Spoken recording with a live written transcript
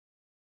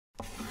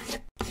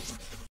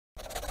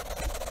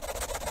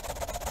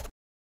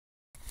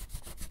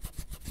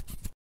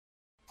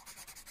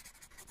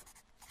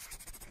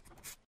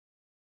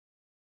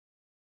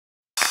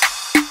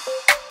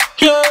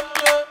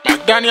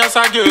Momo,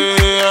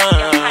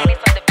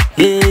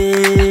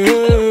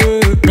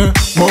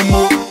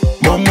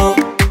 Momo,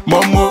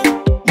 Momo,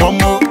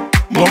 Momo,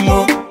 Momo,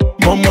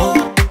 Momo,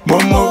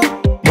 Momo,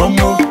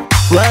 Momo.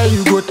 Where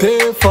you go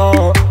take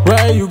for?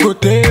 Where you go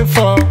take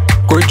for?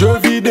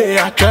 Kojovi and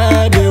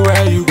Atw33,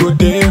 where you go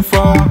take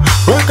for?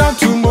 Welcome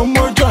to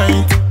Momo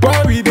Joint,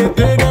 where we dey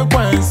take the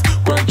points.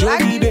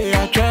 Kojovi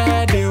and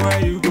Atw33,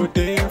 where you go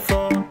take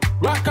for?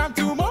 Welcome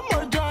to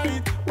Momo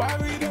Joint, where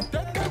we dey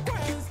take the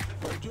points.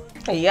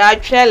 Yeah,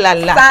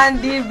 Lala.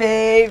 Sandy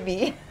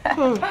baby.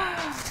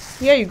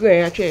 Here you go,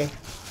 Atwee.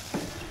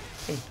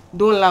 Hey,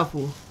 don't laugh,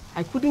 oh.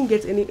 I couldn't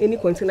get any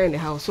container in the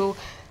house, so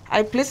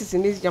I placed it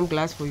in this jam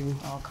glass for you.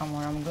 Oh, come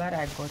on, I'm glad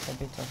I got a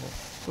bit of it.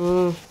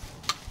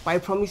 But I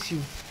promise you,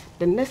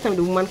 the next time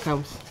the woman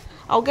comes,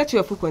 I'll get you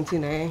a full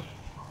container, eh?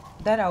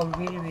 That I would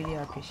really, really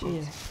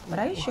appreciate. Yeah. But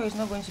are you sure it's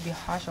not going to be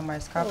harsh on my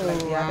scalp like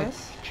the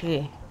others?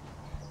 Atwee.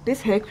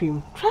 This hair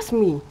cream, trust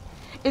me,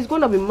 it's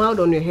going to be mild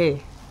on your hair.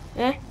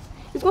 Eh?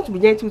 It's going to be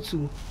gentle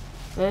too.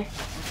 Eh?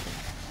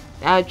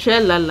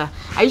 Atwee Lala.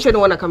 Are you sure you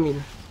don't want to come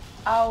in?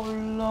 I would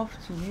love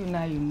to. You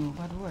now you know.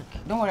 But work.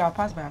 Don't worry, I'll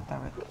pass by after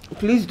work.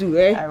 Please do,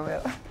 eh? I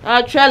will.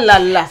 Atwee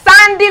Lala.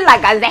 Sandy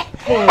Lagaze.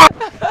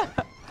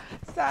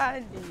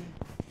 Sandy.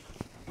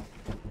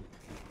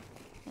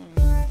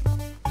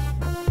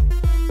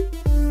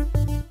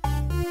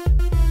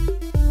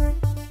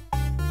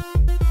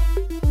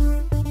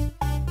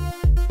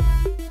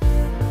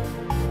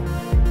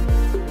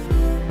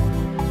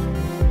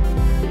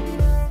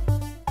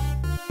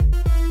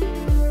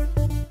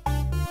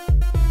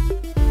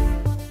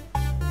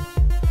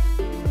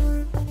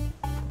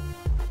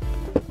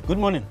 Good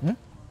morning.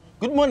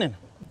 Good morning.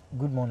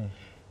 Good morning.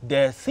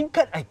 The SIM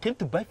card I came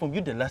to buy from you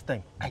the last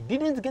time, I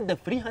didn't get the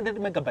 300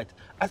 megabytes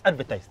as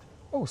advertised.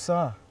 Oh,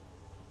 sir.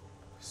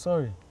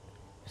 Sorry.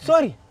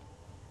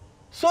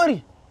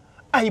 Sorry.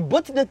 I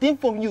bought the thing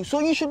from you, so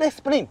you should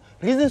explain.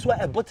 Reasons why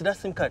I bought that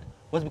SIM card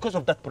was because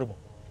of that promo.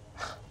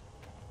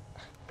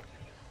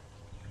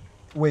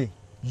 Wait,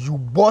 you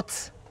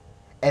bought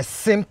a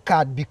SIM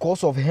card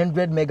because of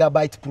 100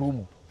 megabyte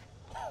promo?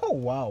 Oh,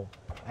 wow.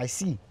 I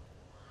see.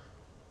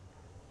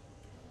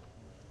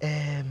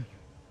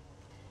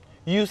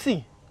 You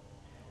see?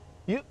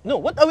 No,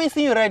 what are we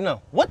seeing right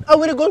now? What are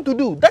we going to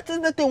do? That is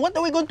the thing. What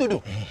are we going to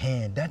do?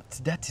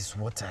 That is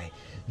what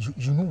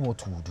you know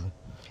what we'll do.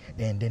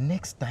 Then the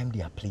next time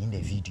they are playing the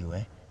video,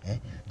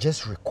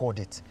 just record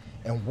it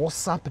and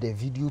WhatsApp the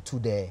video to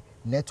the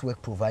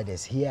network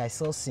providers. Here I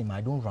sell SIM,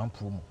 I don't run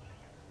promo.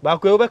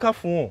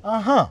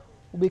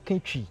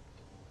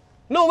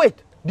 No,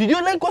 wait. Did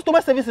you learn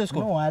customer service in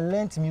school? No, I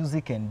learned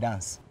music and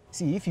dance.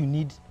 See, if you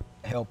need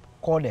help,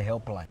 call the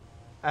helpline.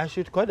 I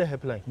should call the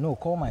helpline. No,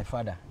 call my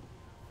father.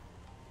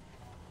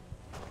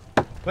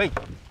 Wait,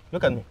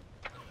 look at me.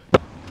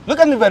 Look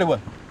at me very well.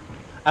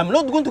 I'm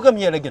not going to come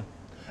here again.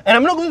 And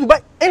I'm not going to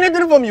buy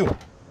anything from you.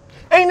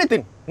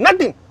 Anything.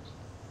 Nothing.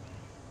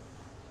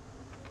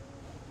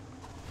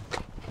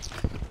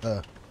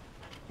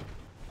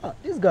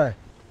 This guy.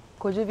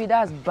 Kojovi,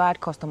 that's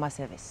bad customer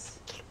service.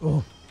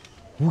 Oh,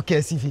 who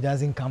cares if he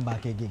doesn't come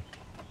back again?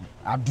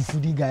 A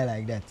foodie guy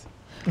like that.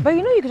 But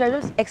you know, you could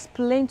have just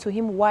explained to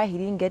him why he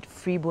didn't get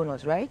free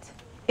bonus, right?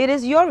 It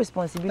is your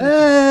responsibility.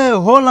 Hey,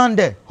 hold on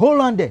there.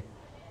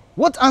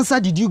 What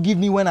answer did you give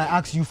me when I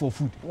asked you for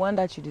food? One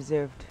that you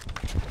deserved.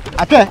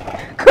 Okay.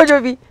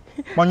 Kojovi,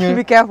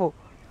 be careful.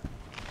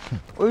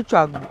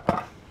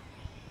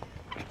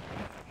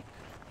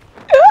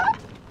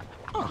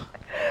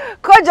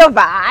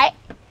 Kojovi,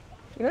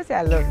 you know, say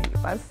I love you.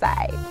 One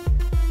side.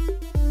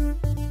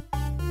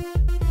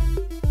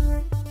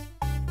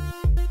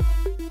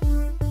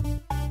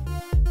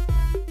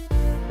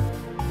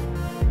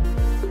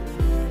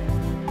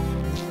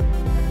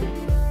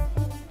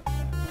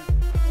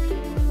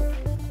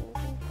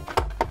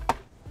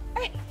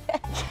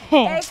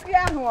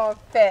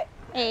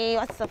 Hey,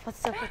 what's up?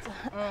 What's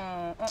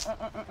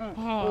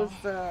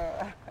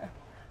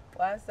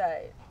one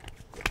side.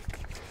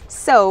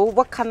 So,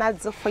 what can I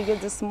do for you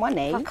this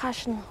morning?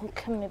 Vacation,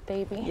 hook me,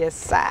 baby.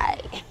 Yes, I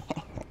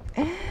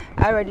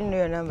already know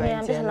your number. Yeah,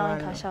 I'm just allowing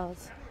cash out.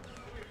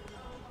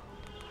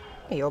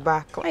 You're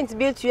back. Clients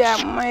built you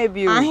up, my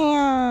beauty.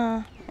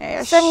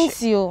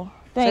 70.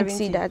 Don't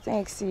exceed that. Don't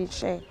exceed.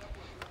 Check.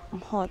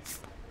 I'm hot.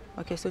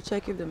 Okay, so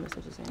check if the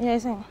message is in. Yeah,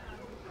 it's in.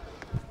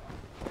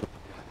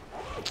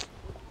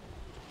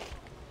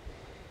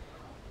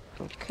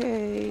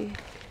 Okay.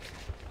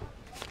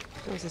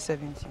 So it's the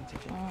 17th.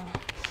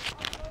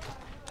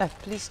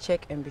 Please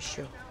check and be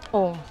sure.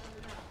 Oh,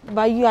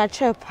 but you are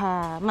cheap.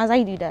 Must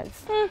I do that?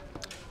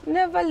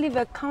 Never leave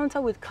a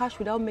counter with cash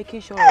without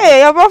making sure.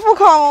 Hey, your brother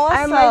come.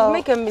 I might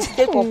make a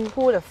mistake or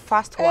pull the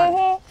fast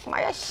one.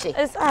 My shit.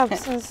 It's up.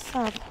 It's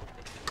up.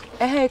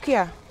 Hey,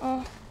 Kia.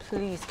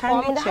 Please,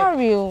 kindly check.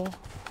 Hurry.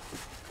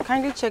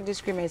 Kindly check this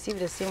cream and see if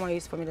the same one you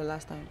used for me the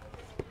last time.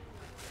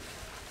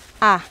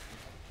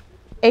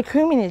 A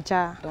cream in a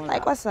jar. Don't like,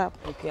 laugh. what's up?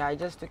 Okay, I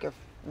just took a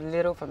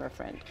little from a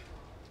friend.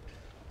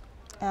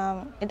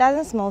 It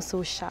doesn't smell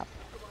so sharp.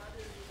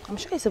 I'm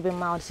sure it's a bit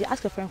mild. So you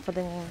ask your friend for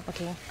the name,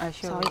 okay? I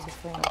sure So will. it's his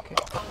friend. Okay.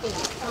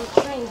 I'm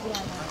trying to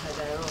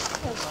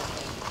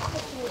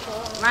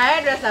My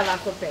hairdresser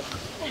was open.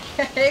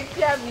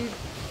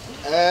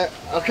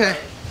 Okay.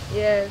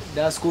 Yes.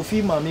 Does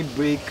Kofi Mommy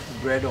break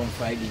bread on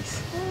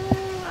Fridays?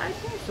 I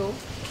think so.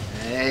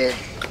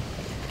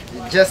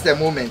 Just a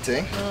moment,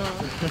 eh?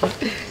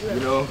 You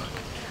know,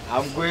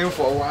 I'm going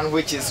for one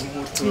which is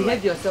smooth too.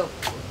 Behave yourself.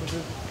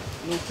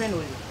 Your friend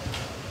only.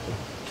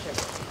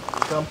 I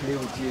can't play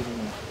with you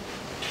anymore.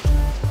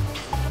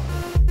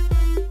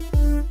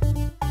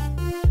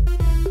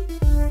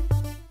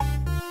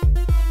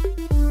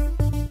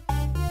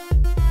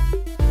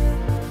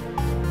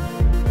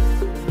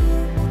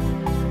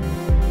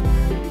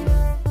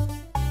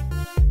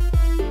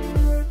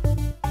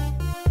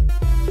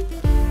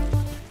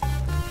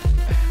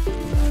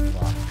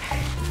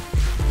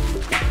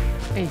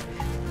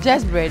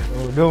 Just bread.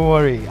 Oh, don't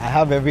worry. I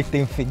have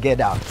everything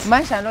figured out.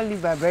 Man shall not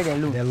live by bread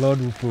alone. The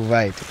Lord will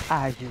provide.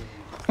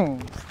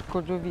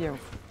 Kojovi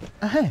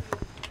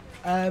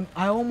and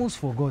I almost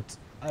forgot.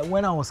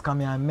 When I was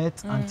coming, I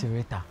met Auntie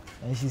Rita.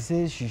 And she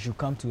says she should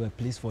come to a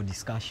place for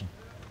discussion.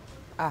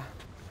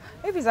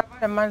 If it's about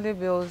the monthly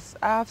bills,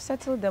 I have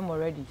settled them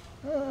already.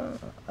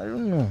 I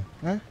don't know.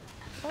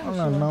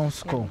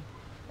 Unannounced call.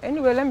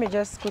 Anyway, let me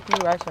just quickly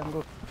rush and go.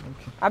 Okay.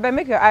 I better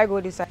make your eye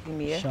go this side in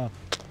me, eh? Sharp.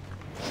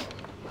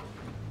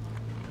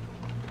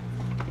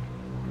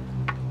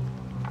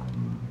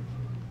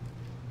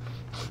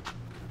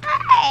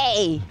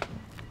 Hey!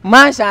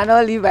 Man shall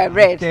not live by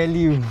bread. I tell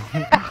you.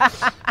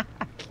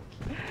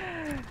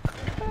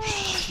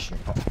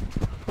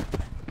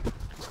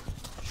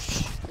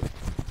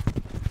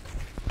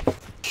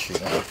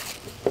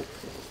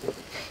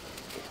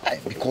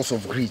 Because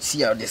of greed,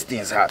 see how these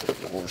things are.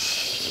 Oh,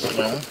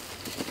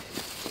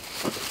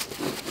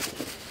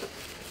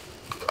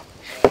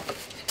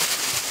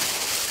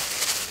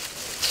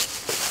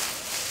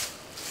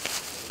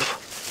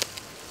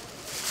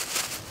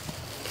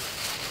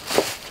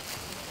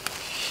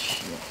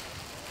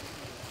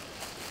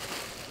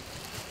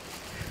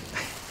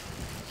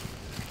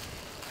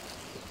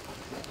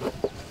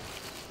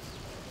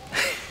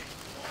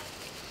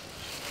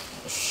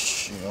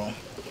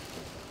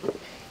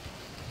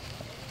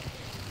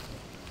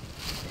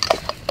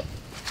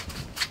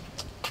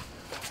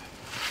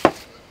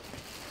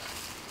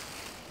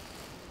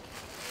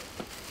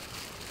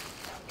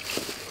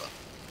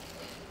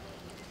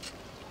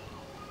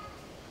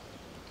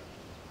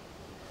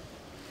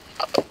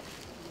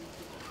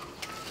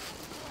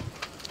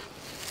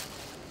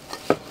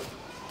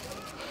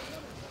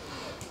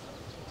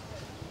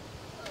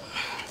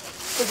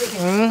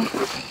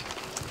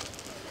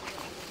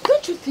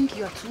 Don't you think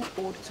you are too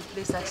old to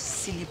play such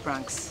silly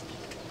pranks?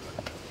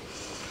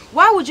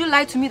 Why would you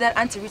lie to me that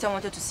Auntie Rita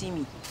wanted to see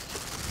me?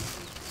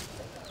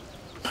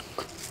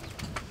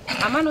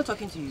 Am I not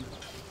talking to you?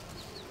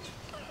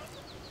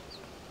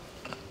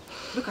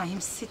 Look at him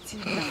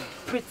sitting down,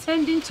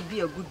 pretending to be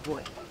a good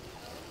boy.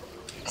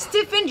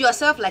 Stiffened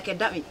yourself like a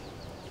dummy.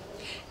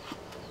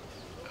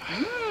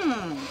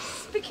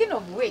 Speaking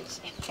of which,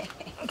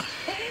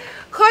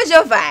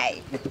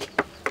 Kojovi,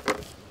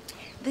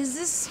 there's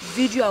this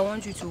video I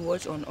want you to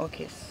watch on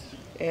Orchis.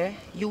 Yeah?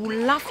 You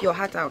will laugh your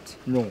heart out.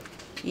 No.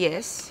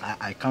 Yes.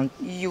 I can't.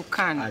 You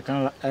can. I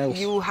can't. Else.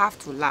 You have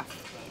to laugh.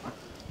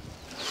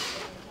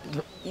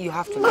 You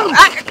have to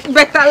laugh.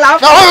 Better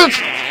laugh.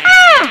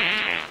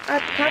 I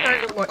can't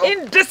anymore.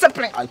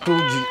 Indiscipline. I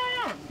told you.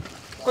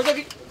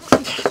 Kojovi.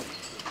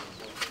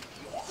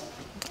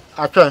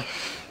 Okay.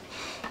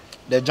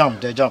 The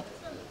jump.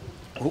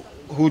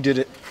 Who did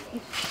it?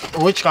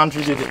 Which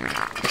country did it?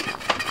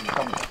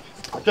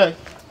 Okay.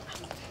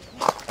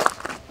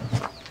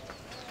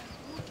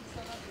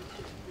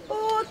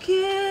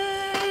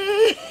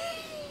 Okay.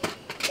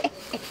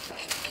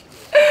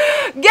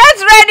 Get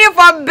ready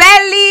for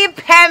belly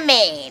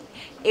perming.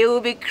 It will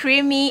be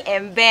creamy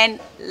and bend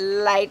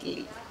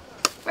lightly.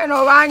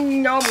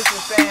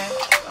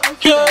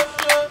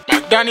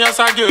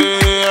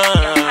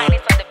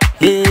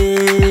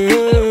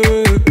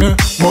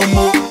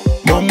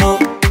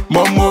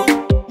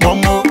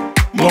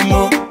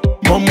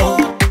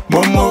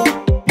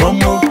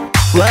 Momo.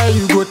 Where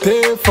you go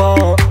take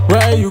for?